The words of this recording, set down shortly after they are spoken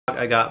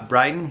I got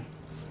Bryden.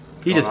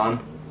 He He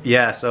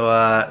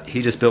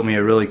just built me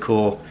a really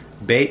cool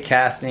bait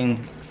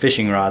casting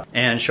fishing rod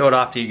and show it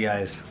off to you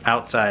guys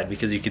outside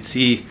because you could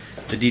see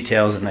the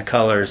details and the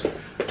colors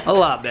a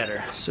lot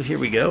better. So here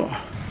we go.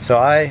 So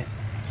I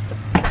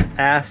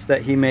asked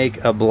that he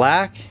make a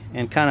black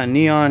and kind of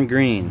neon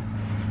green,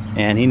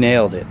 and he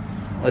nailed it.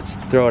 Let's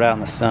throw it out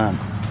in the sun.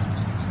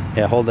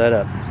 Yeah, hold that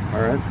up.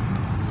 All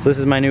right. So this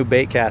is my new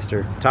bait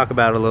caster. Talk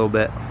about it a little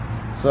bit.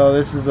 So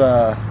this is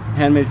a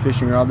handmade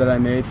fishing rod that I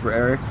made for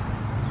Eric.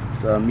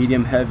 It's a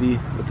medium heavy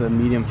with a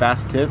medium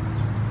fast tip,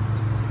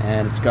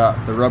 and it's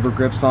got the rubber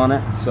grips on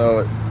it,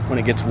 so when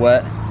it gets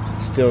wet,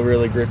 it's still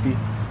really grippy.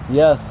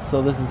 Yeah,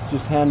 so this is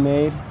just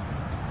handmade.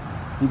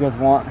 If you guys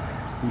want,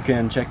 you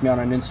can check me out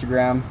on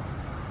Instagram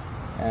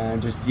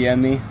and just DM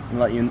me and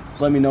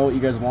let me know what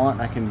you guys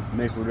want. I can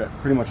make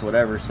pretty much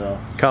whatever. So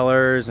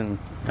colors and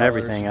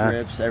everything,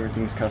 grips,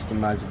 everything's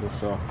customizable.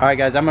 So all right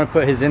guys, I'm gonna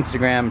put his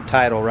Instagram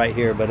title right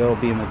here, but it'll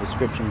be in the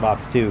description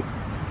box too.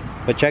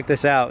 But check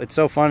this out, it's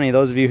so funny,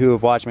 those of you who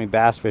have watched me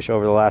bass fish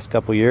over the last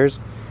couple years,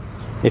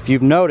 if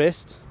you've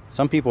noticed,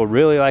 some people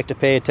really like to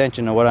pay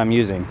attention to what I'm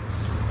using.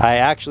 I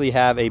actually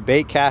have a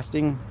bait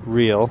casting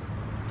reel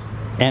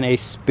and a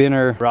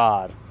spinner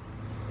rod.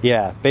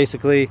 Yeah,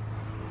 basically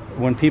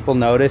when people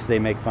notice, they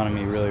make fun of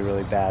me really,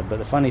 really bad. But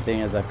the funny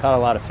thing is I've caught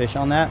a lot of fish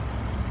on that.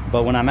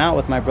 But when I'm out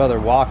with my brother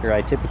Walker,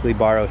 I typically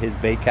borrow his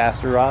bait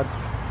caster rods,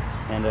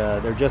 and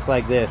they're just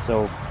like this.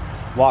 So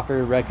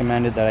Walker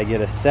recommended that I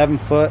get a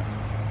 7-foot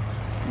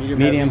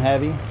medium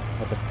heavy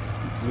with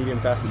a medium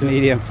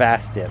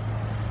fast tip.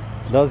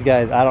 Those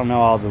guys, I don't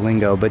know all the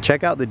lingo, but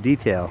check out the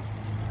detail.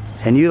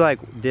 And you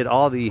like did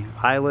all the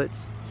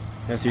eyelets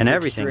and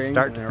everything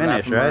start to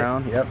finish,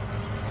 right? Yep.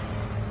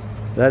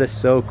 That is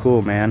so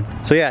cool, man.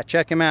 So yeah,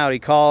 check him out. He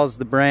calls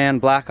the brand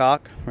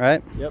Blackhawk,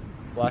 right? Yep,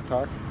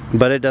 Blackhawk.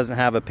 But it doesn't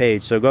have a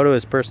page, so go to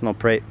his personal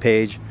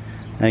page,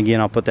 and again,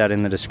 I'll put that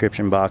in the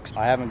description box.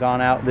 I haven't gone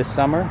out this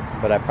summer,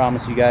 but I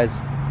promise you guys,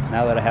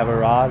 now that I have a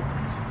rod,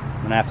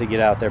 I'm gonna have to get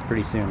out there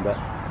pretty soon. But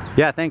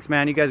yeah, thanks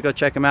man. You guys go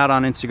check him out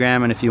on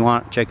Instagram, and if you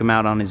want, check him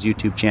out on his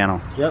YouTube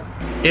channel. Yep.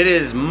 It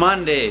is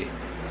Monday,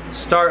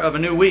 start of a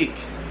new week.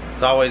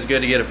 It's always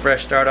good to get a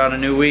fresh start on a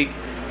new week.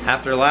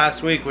 After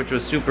last week, which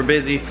was super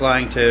busy,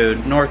 flying to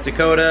North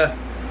Dakota,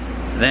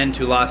 then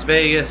to Las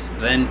Vegas,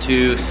 then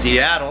to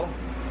Seattle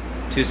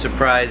to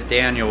surprise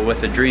Daniel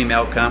with a dream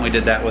outcome. We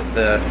did that with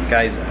the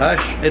guys at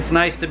Hush. It's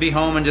nice to be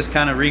home and just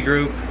kind of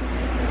regroup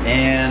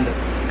and,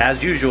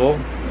 as usual,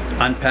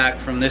 unpack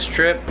from this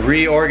trip,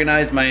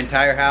 reorganize my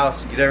entire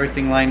house, get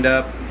everything lined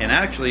up, and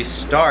actually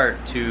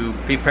start to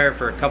prepare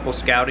for a couple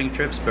scouting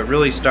trips, but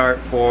really start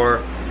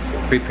for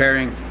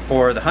preparing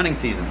for the hunting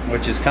season,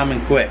 which is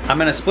coming quick. I'm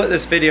gonna split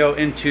this video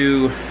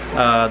into,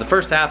 the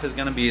first half is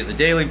gonna be the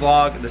daily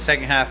vlog. The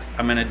second half,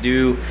 I'm gonna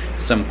do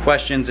some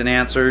questions and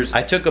answers.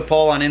 I took a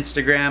poll on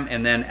Instagram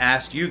and then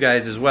asked you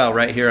guys as well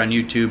right here on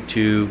YouTube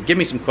to give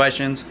me some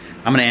questions.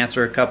 I'm gonna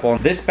answer a couple.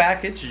 This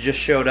package just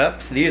showed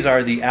up. These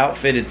are the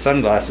Outfitted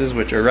sunglasses,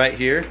 which are right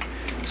here.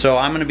 So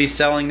I'm gonna be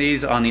selling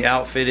these on the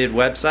Outfitted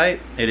website.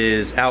 It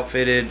is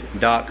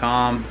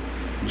outfitted.com.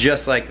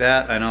 Just like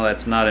that. I know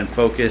that's not in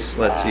focus.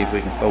 Let's see if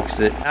we can focus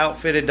it.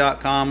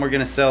 Outfitted.com. We're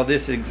gonna sell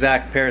this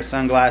exact pair of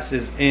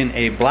sunglasses in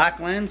a black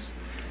lens.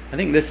 I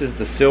think this is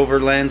the silver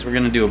lens. We're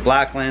gonna do a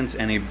black lens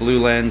and a blue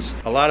lens.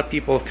 A lot of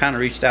people have kind of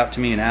reached out to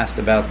me and asked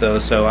about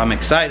those, so I'm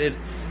excited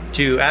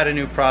to add a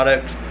new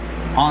product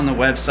on the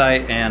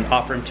website and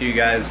offer them to you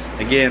guys.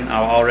 Again,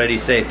 I'll already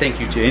say thank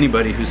you to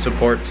anybody who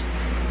supports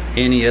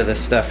any of the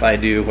stuff I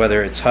do,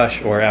 whether it's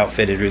Hush or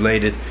Outfitted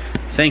related.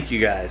 Thank you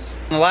guys.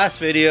 In the last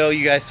video,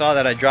 you guys saw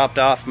that I dropped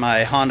off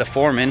my Honda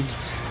Foreman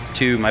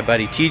to my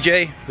buddy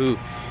TJ, who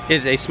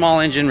is a small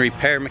engine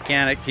repair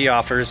mechanic. He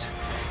offers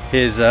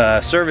his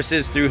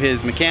services through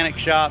his mechanic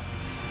shop,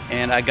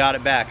 and I got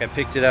it back. I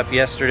picked it up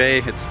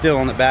yesterday. It's still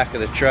in the back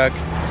of the truck,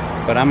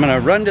 but I'm gonna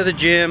run to the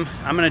gym.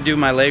 I'm gonna do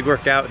my leg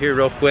workout here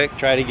real quick,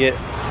 try to get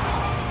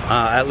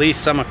at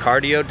least some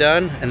cardio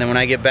done, and then when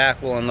I get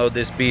back, we'll unload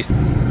this beast.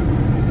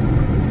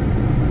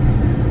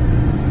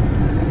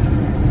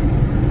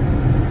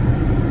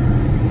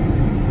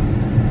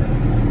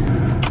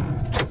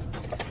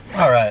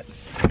 Alright,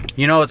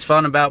 you know what's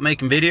fun about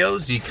making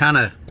videos? You kind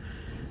of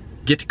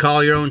get to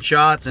call your own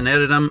shots and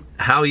edit them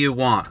how you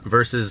want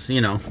versus,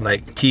 you know,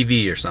 like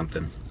TV or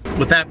something.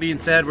 With that being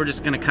said, we're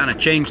just going to kind of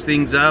change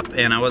things up,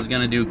 and I was going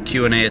to do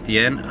Q&A at the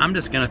end. I'm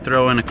just going to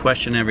throw in a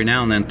question every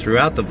now and then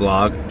throughout the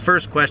vlog.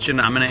 First question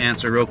I'm going to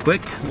answer real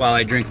quick while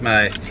I drink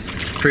my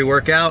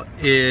pre-workout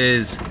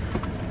is,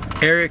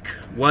 Eric,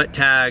 what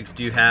tags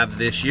do you have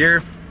this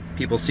year?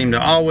 People seem to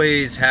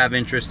always have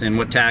interest in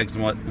what tags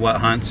and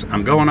what hunts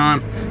I'm going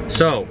on.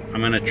 So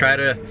I'm gonna try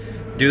to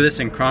do this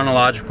in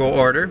chronological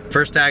order.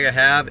 First tag I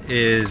have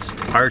is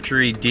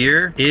archery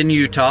deer in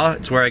Utah.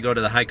 It's where I go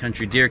to the high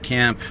country deer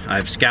camp.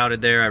 I've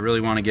scouted there. I really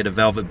want to get a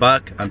velvet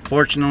buck.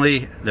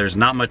 Unfortunately, there's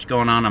not much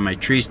going on my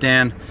tree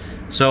stand.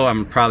 So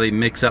I'm probably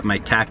mix up my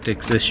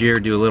tactics this year,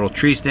 do a little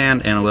tree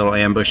stand and a little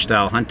ambush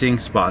style hunting,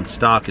 spot and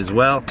stock as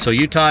well. So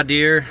Utah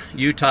deer,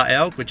 Utah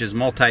elk, which is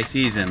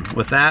multi-season.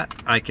 With that,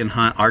 I can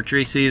hunt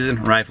archery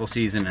season, rifle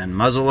season, and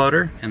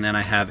muzzleloader. And then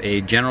I have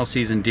a general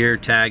season deer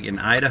tag in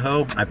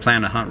Idaho. I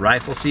plan to hunt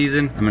rifle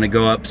season. I'm gonna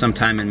go up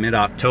sometime in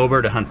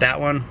mid-October to hunt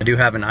that one. I do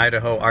have an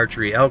Idaho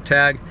archery elk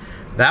tag.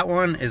 That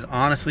one is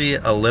honestly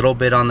a little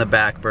bit on the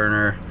back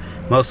burner,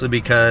 mostly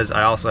because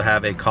I also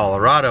have a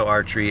Colorado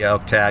archery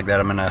elk tag that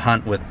I'm gonna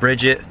hunt with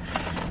Bridget,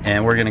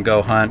 and we're gonna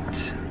go hunt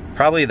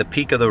probably the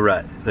peak of the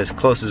rut, as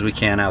close as we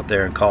can out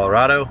there in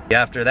Colorado.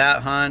 After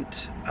that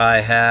hunt,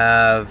 I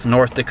have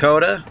North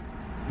Dakota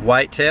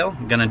whitetail.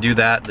 I'm gonna do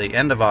that the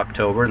end of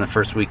October and the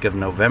first week of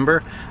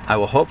November. I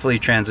will hopefully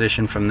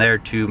transition from there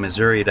to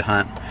Missouri to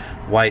hunt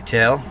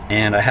whitetail.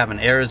 And I have an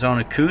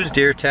Arizona Coues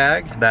deer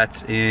tag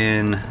that's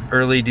in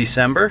early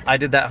December. I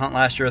did that hunt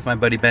last year with my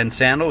buddy Ben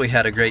Sandel. We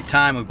had a great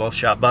time. We both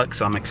shot bucks,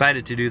 so I'm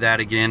excited to do that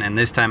again, and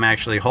this time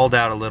actually hold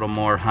out a little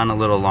more, hunt a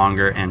little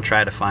longer, and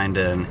try to find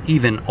an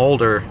even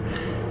older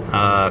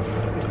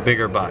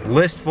bigger buck.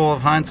 List full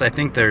of hunts, I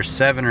think there's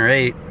 7 or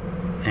 8.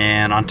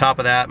 And on top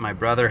of that, my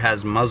brother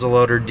has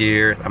muzzleloader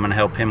deer. I'm gonna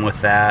help him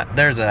with that.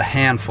 There's a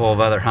handful of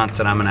other hunts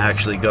that I'm gonna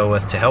actually go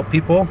with to help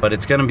people, but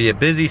it's gonna be a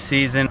busy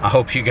season. I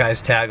hope you guys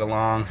tag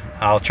along.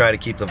 I'll try to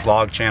keep the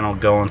vlog channel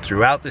going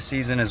throughout the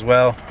season as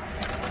well.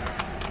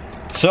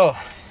 So,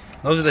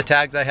 those are the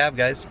tags I have,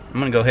 guys. I'm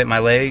gonna go hit my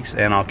legs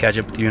and I'll catch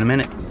up with you in a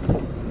minute.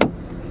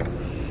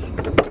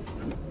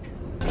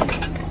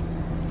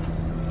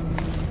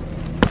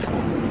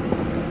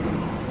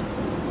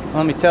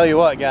 Let me tell you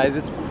what, guys,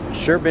 it's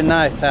sure been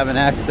nice having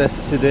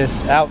access to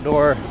this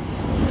outdoor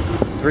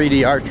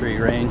 3D archery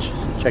range.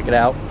 Check it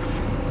out.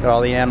 Got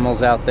all the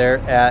animals out there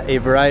at a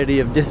variety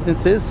of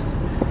distances.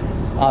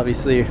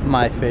 Obviously,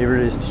 my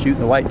favorite is to shoot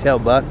the whitetail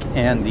buck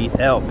and the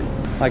elk.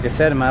 Like I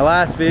said in my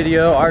last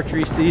video,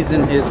 archery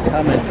season is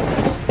coming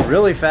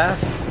really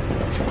fast.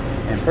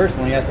 And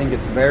personally, I think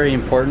it's very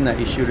important that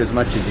you shoot as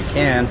much as you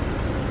can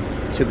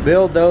to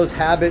build those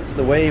habits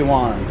the way you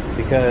want them.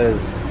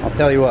 Because I'll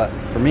tell you what,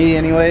 for me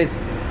anyways,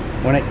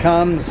 when it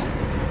comes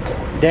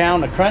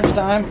down to crunch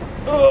time,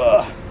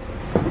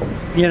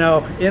 you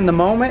know, in the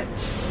moment,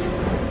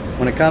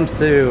 when it comes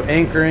to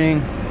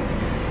anchoring,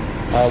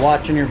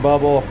 watching your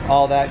bubble,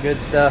 all that good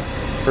stuff,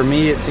 for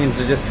me it seems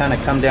to just kind of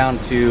come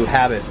down to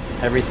habit.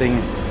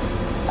 Everything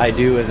I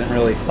do isn't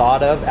really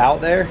thought of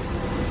out there.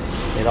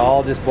 It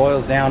all just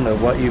boils down to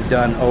what you've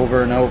done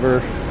over and over.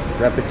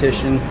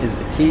 Repetition is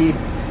the key.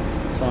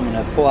 So I'm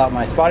gonna pull out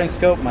my spotting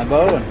scope, my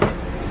bow,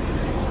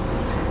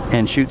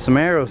 and shoot some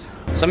arrows.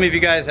 Some of you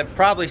guys have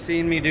probably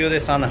seen me do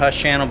this on the Hush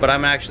channel, but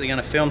I'm actually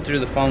gonna film through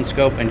the phone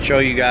scope and show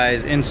you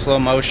guys in slow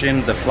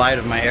motion the flight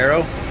of my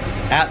arrow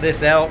at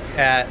this elk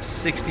at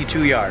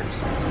 62 yards.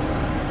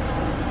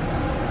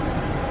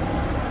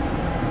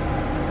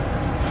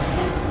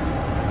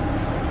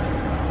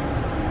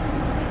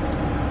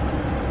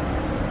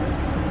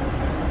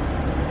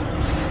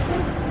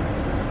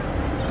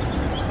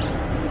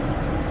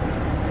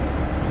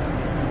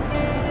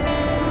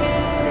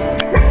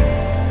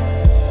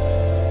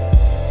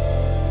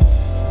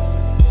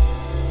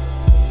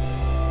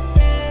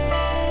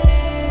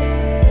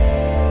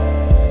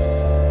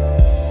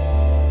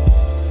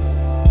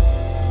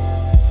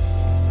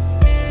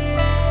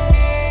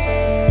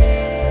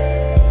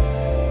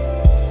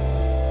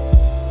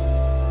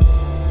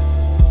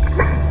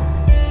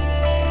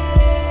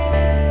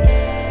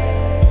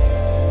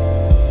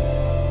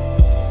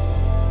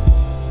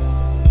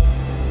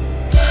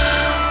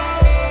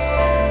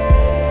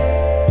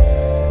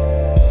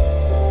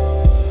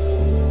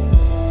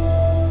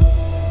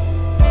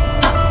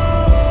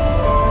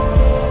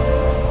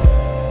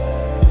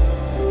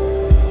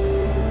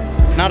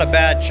 Not a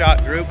bad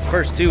shot group.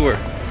 First two were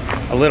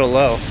a little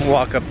low. We'll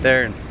walk up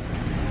there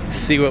and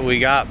see what we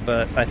got,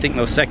 but I think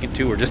those second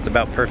two were just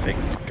about perfect.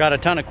 Got a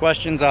ton of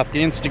questions off the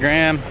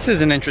Instagram. This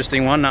is an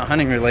interesting one, not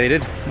hunting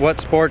related.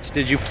 What sports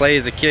did you play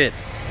as a kid?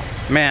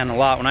 Man, a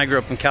lot. When I grew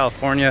up in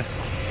California,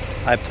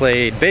 I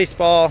played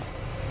baseball.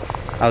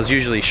 I was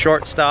usually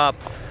shortstop.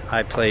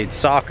 I played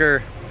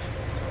soccer.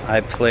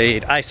 I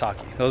played ice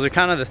hockey. Those are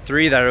kind of the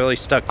three that I really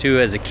stuck to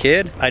as a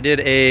kid. I did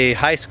a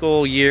high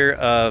school year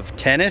of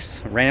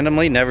tennis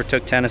randomly, never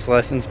took tennis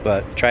lessons,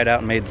 but tried out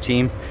and made the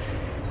team.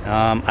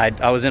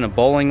 I was in a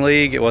bowling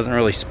league. It wasn't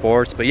really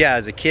sports, but yeah,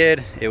 as a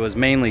kid, it was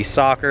mainly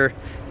soccer,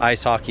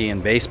 ice hockey,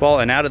 and baseball.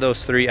 And out of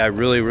those three, I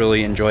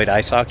really enjoyed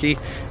ice hockey.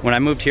 When I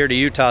moved here to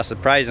Utah,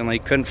 surprisingly,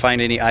 couldn't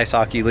find any ice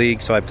hockey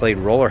league, so I played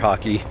roller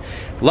hockey.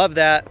 Loved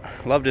that,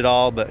 loved it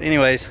all. But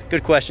anyways,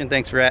 good question,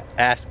 thanks for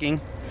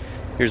asking.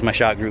 Here's my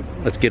shot group.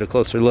 Let's get a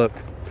closer look.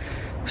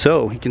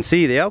 So you can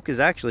see the elk is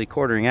actually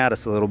quartering at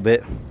us a little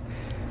bit.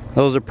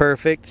 Those are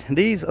perfect.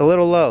 These a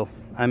little low.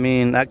 I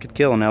mean, that could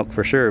kill an elk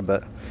for sure,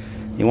 but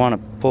you want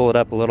to pull it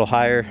up a little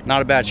higher.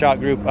 Not a bad shot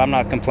group. I'm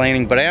not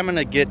complaining, but I am going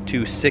to get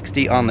to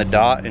 60 on the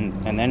dot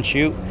and then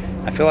shoot.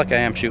 I feel like I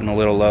am shooting a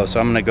little low, so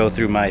I'm gonna go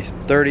through my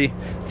 30,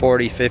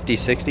 40, 50,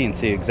 60 and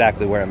see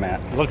exactly where I'm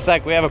at. Looks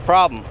like we have a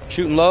problem.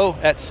 Shooting low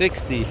at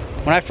 60.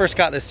 When I first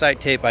got this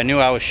sight tape, I knew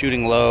I was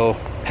shooting low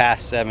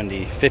past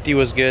 70. 50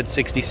 was good,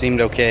 60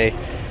 seemed okay.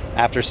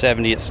 After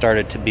 70, it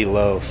started to be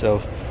low,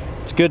 so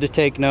it's good to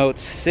take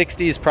notes.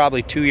 60 is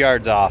probably 2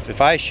 yards off.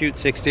 If I shoot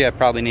 60, I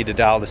probably need to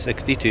dial to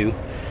 62.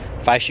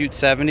 If I shoot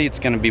 70, it's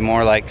gonna be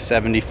more like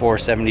 74,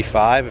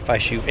 75. If I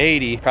shoot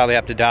 80, probably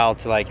have to dial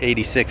to like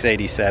 86,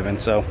 87.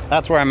 So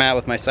that's where I'm at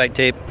with my sight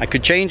tape. I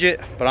could change it,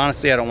 but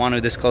honestly, I don't want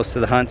to this close to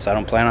the hunt, so I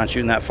don't plan on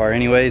shooting that far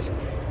anyways.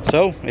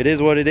 So it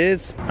is what it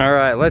is. All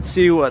right, let's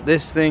see what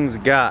this thing's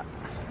got.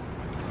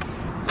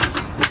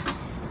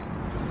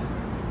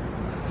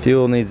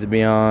 Fuel needs to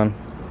be on.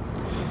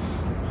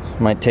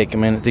 Might take a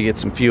minute to get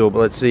some fuel, but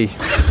let's see.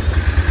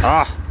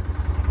 Ah,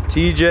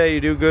 TJ,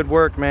 you do good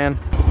work, man.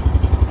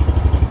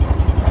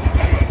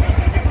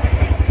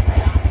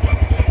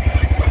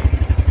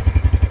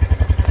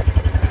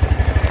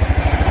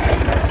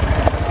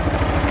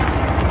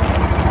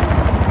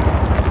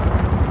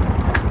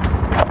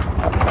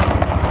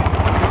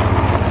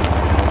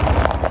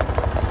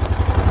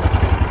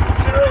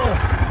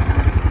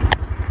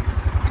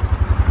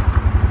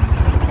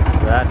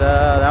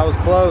 That was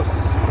close.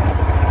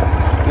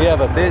 We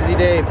have a busy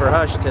day for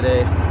Hush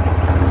today.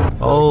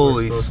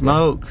 Holy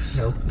smokes.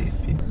 Help these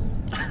people.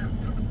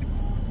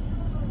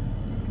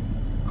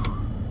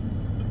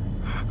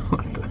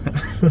 What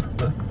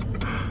the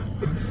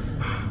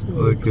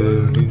Look at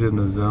him, he's in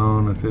the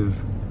zone with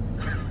his...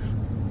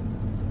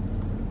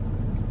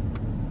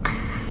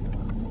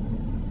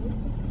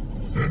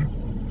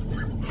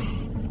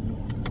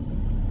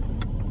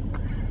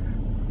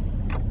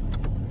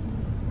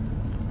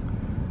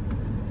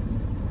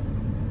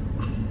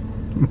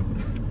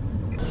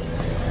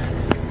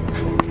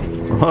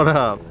 What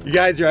up? You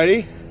guys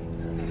ready?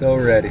 So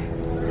ready.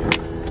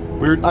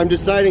 I'm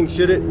deciding,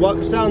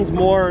 what sounds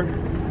more,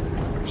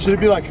 should it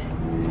be like,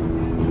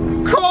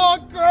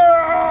 conquer?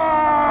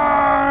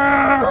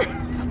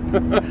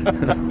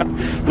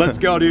 Let's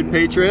go, dude,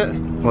 Patriot.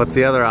 What's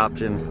the other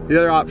option? The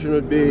other option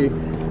would be,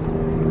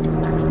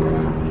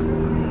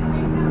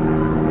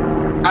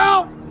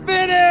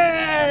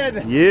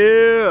 outfitted!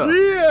 Yeah!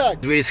 Yeah!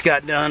 We just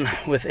got done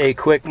with a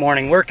quick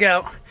morning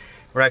workout.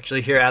 We're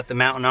actually here at the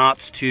Mountain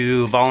Ops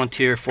to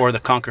volunteer for the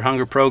Conquer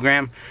Hunger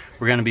program.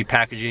 We're gonna be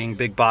packaging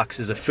big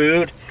boxes of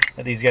food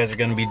that these guys are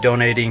gonna be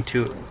donating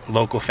to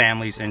local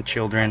families and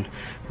children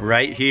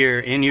right here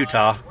in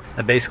Utah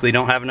that basically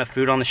don't have enough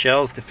food on the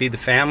shelves to feed the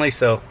family.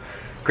 So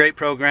great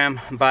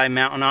program by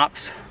Mountain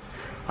Ops.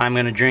 I'm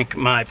gonna drink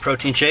my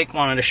protein shake.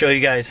 Wanted to show you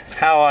guys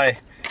how I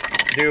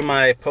do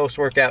my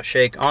post-workout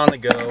shake on the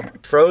go.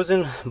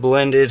 Frozen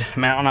blended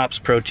Mountain Ops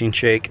protein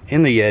shake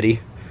in the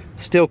Yeti.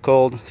 Still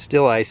cold,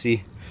 still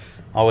icy,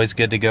 always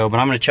good to go. But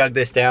I'm gonna chug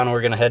this down and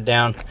we're gonna head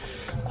down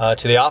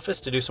to the office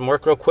to do some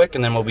work real quick,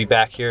 and then we'll be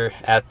back here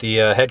at the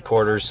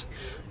headquarters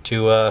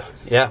to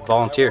yeah,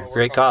 volunteer.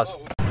 Great cause.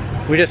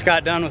 We just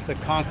got done with the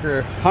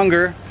Conquer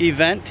Hunger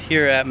event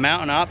here at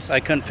Mountain Ops. I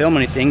couldn't film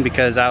anything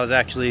because I was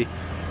actually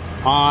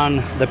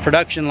on the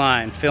production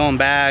line filling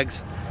bags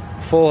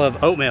full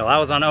of oatmeal. I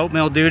was on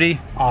oatmeal duty.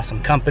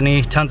 Awesome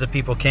company, tons of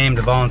people came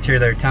to volunteer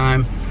their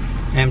time.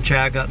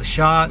 Chad got the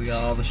shots. We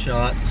got all the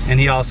shots. And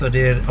he also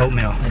did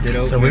oatmeal. I did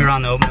oatmeal. So we were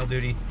on the oatmeal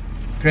duty.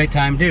 Great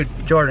time. Dude,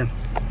 Jordan,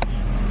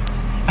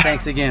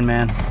 thanks again,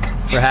 man,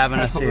 for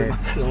having us here.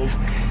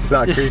 It's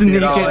not Just creepy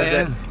at all, sneaking is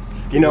it? in.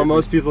 You know,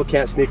 most people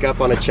can't sneak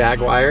up on a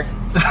Jaguar,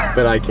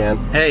 but I can.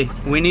 Hey,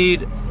 we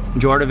need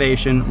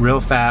Jordivation real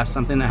fast,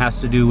 something that has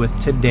to do with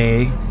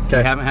today. Okay.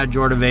 We haven't had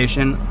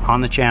Jordivation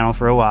on the channel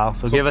for a while,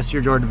 so give us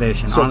your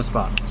Jordivation on the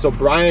spot. So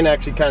Brian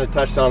actually kind of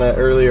touched on it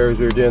earlier as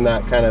we were doing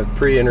that kind of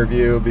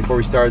pre-interview before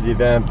we started the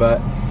event,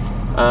 but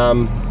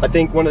I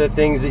think one of the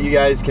things that you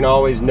guys can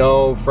always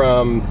know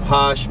from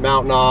Hush,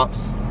 Mountain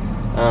Ops,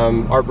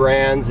 our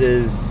brands,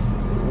 is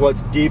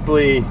what's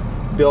deeply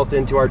built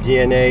into our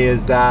DNA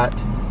is that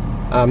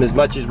as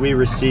much as we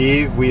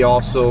receive, we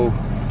also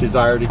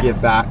desire to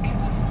give back.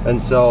 And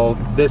so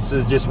this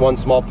is just one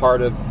small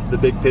part of the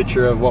big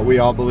picture of what we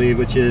all believe,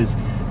 which is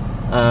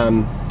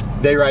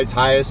they rise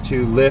highest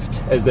who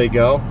lift as they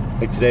go.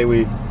 Like today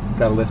we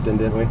got a lift in,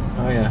 didn't we?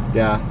 Oh yeah.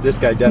 Yeah, this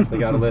guy definitely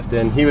got a lift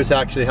in. He was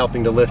actually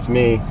helping to lift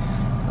me.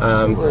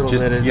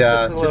 Just a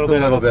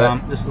little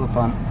bit. Just a little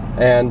pump.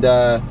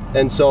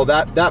 And so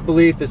that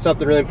belief is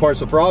something really important.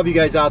 So for all of you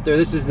guys out there,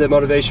 this is the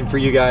motivation for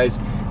you guys.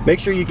 Make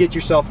sure you get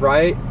yourself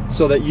right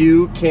so that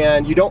you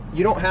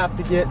don't have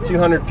to get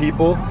 200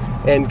 people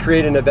and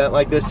create an event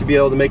like this to be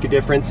able to make a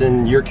difference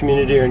in your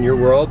community or in your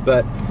world.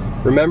 But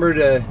remember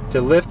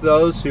to lift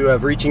those who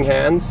have reaching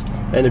hands,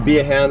 and to be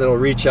a hand that'll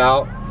reach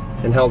out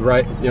and help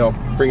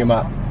bring them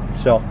up.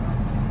 So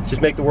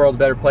just make the world a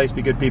better place,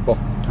 be good people.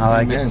 I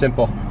like it.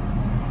 Simple.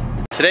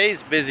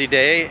 Today's busy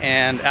day,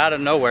 and out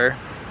of nowhere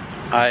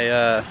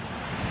I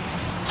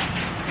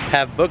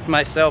have booked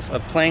myself a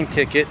plane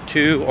ticket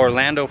to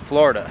Orlando,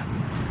 Florida.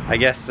 I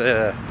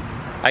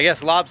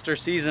guess lobster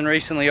season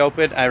recently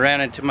opened. I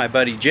ran into my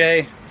buddy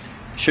Jay.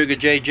 Sugar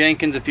J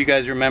Jenkins, if you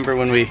guys remember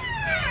when we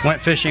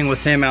went fishing with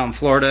him out in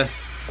Florida.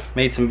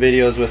 Made some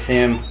videos with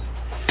him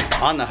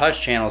on the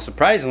Hush channel.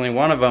 Surprisingly,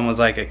 one of them was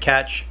like a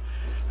catch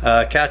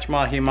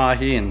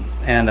mahi-mahi and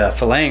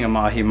filleting a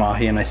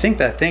mahi-mahi, and I think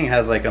that thing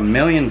has like 1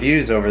 million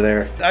views over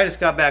there. I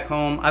just got back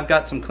home. I've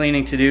got some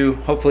cleaning to do,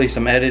 hopefully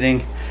some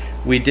editing.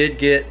 We did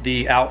get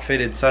the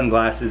outfitted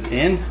sunglasses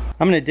in.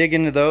 I'm gonna dig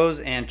into those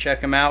and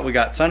check them out. We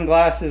got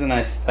sunglasses and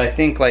I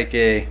think like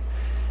a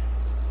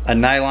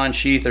nylon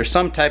sheath or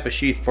some type of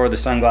sheath for the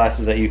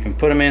sunglasses that you can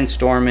put them in,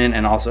 store them in,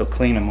 and also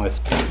clean them with.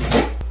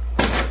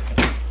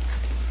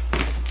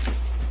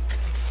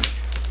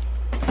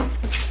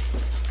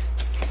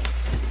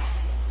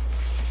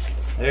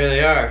 There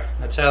they are.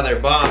 That's how they're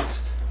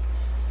boxed,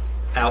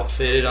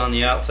 outfitted on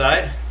the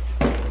outside.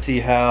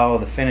 See how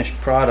the finished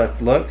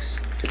product looks.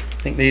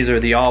 I think these are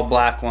the all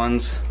black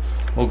ones.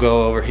 We'll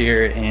go over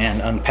here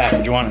and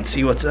unpackage one and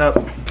see what's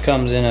up.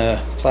 Comes in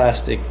a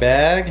plastic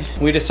bag.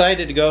 We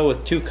decided to go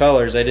with 2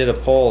 colors. I did a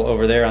poll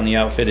over there on the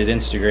Outfitted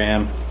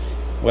Instagram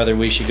whether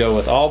we should go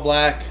with all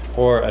black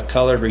or a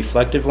colored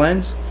reflective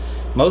lens.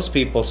 Most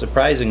people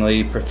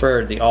surprisingly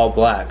preferred the all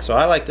black. So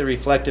I like the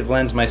reflective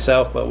lens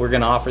myself, but we're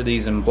gonna offer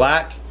these in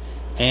black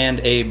and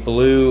a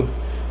blue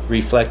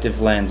reflective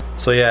lens.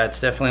 So yeah,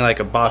 it's definitely like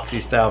a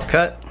boxy style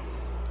cut.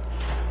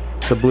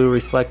 The blue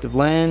reflective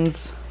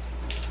lens.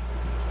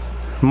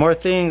 More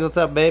things. What's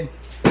up, babe?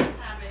 Hi,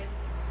 babe.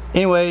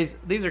 Anyways,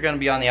 these are going to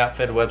be on the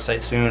Outfitted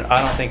website soon. I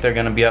don't think they're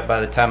going to be up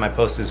by the time I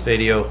post this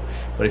video,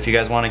 but if you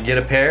guys want to get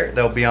a pair,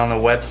 they'll be on the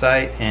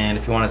website, and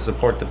if you want to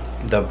support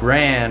the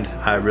brand,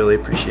 I really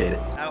appreciate it.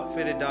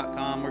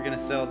 Outfitted.com, we're going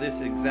to sell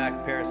this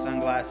exact pair of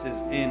sunglasses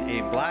in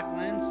a black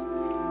lens.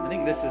 I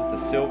think this is the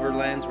silver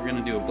lens. We're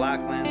going to do a black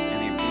lens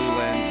and a blue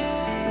lens.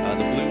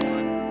 The blue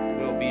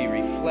one will be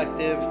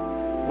reflective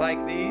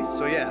like these.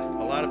 So yeah,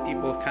 a lot of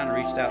people have kind of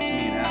reached out to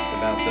me and asked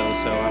about those,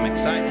 so I'm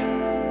excited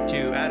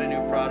to add a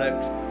new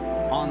product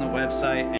on the website.